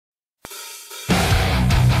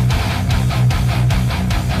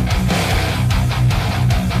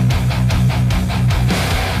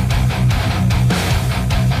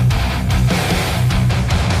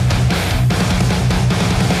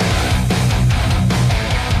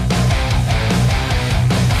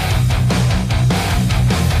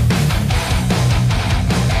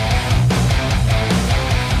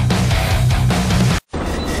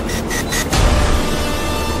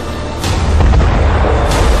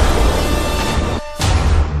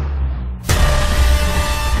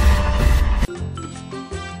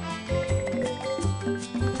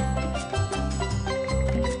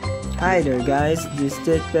Hi there guys, this is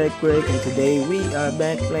Jetpack Break and today we are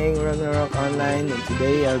back playing Ragnarok online, and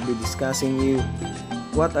today I'll be discussing you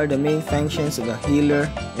what are the main functions of a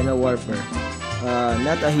healer and a warper.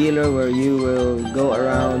 Not a healer where you will go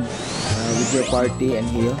around with your party and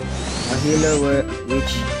heal. A healer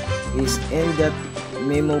which is in that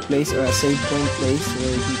memo place or a save point place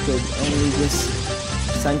where you could only just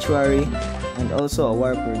sanctuary, and also a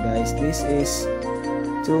warper guys. This is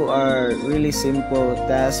two are really simple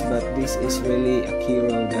tasks, but this is really a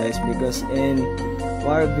hero guys, because in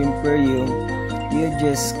War of Emperium you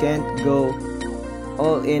just can't go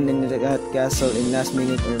all in that castle in last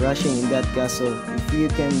minute or rushing in that castle. If you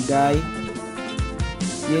can die,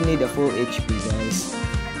 you need a full HP guys.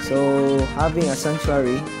 So having a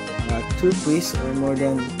sanctuary, 2 priests or more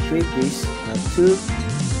than 3 priests, 2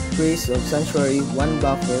 priests of sanctuary, 1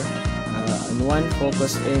 buffer, and 1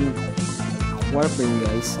 focus in warping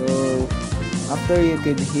guys. So after you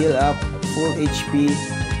could heal up full HP,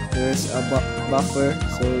 there's a buffer,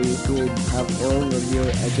 so you could have all of your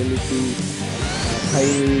agility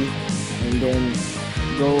highly, and then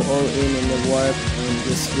go all in the warp and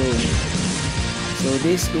just go. So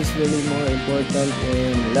this is really more important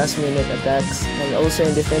in last minute attacks and also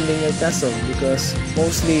in defending your castle, because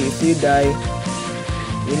mostly if you die,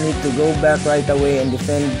 you need to go back right away and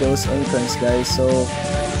defend those entrance guys. So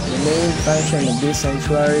the main function of this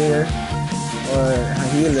sanctuary or a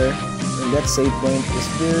healer in that save point is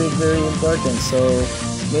very important. So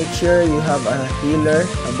make sure you have a healer,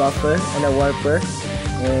 a buffer, and a warper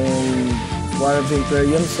in War of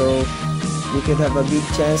Emperium, so you could have a big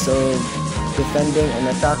chance of defending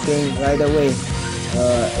and attacking right away.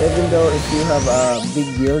 Even though if you have a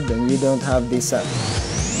big guild and you don't have this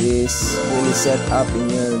really set up in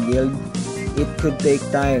your guild, it could take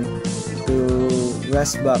time to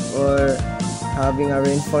rest back or having a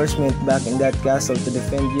reinforcement back in that castle to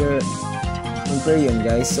defend your Emperium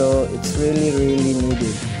guys. So it's really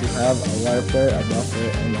needed to have a warper, a buffer,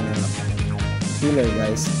 and a healer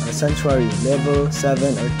guys. A sanctuary level 7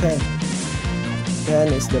 or 10.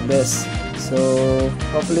 10 is the best. So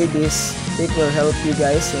hopefully this tip will help you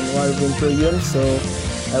guys in War of Emperium. So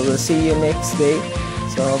I will see you next day.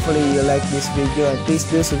 So hopefully you like this video, and please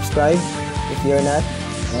do subscribe if you're not.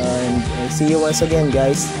 And I'll see you once again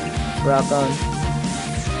guys. Rock on.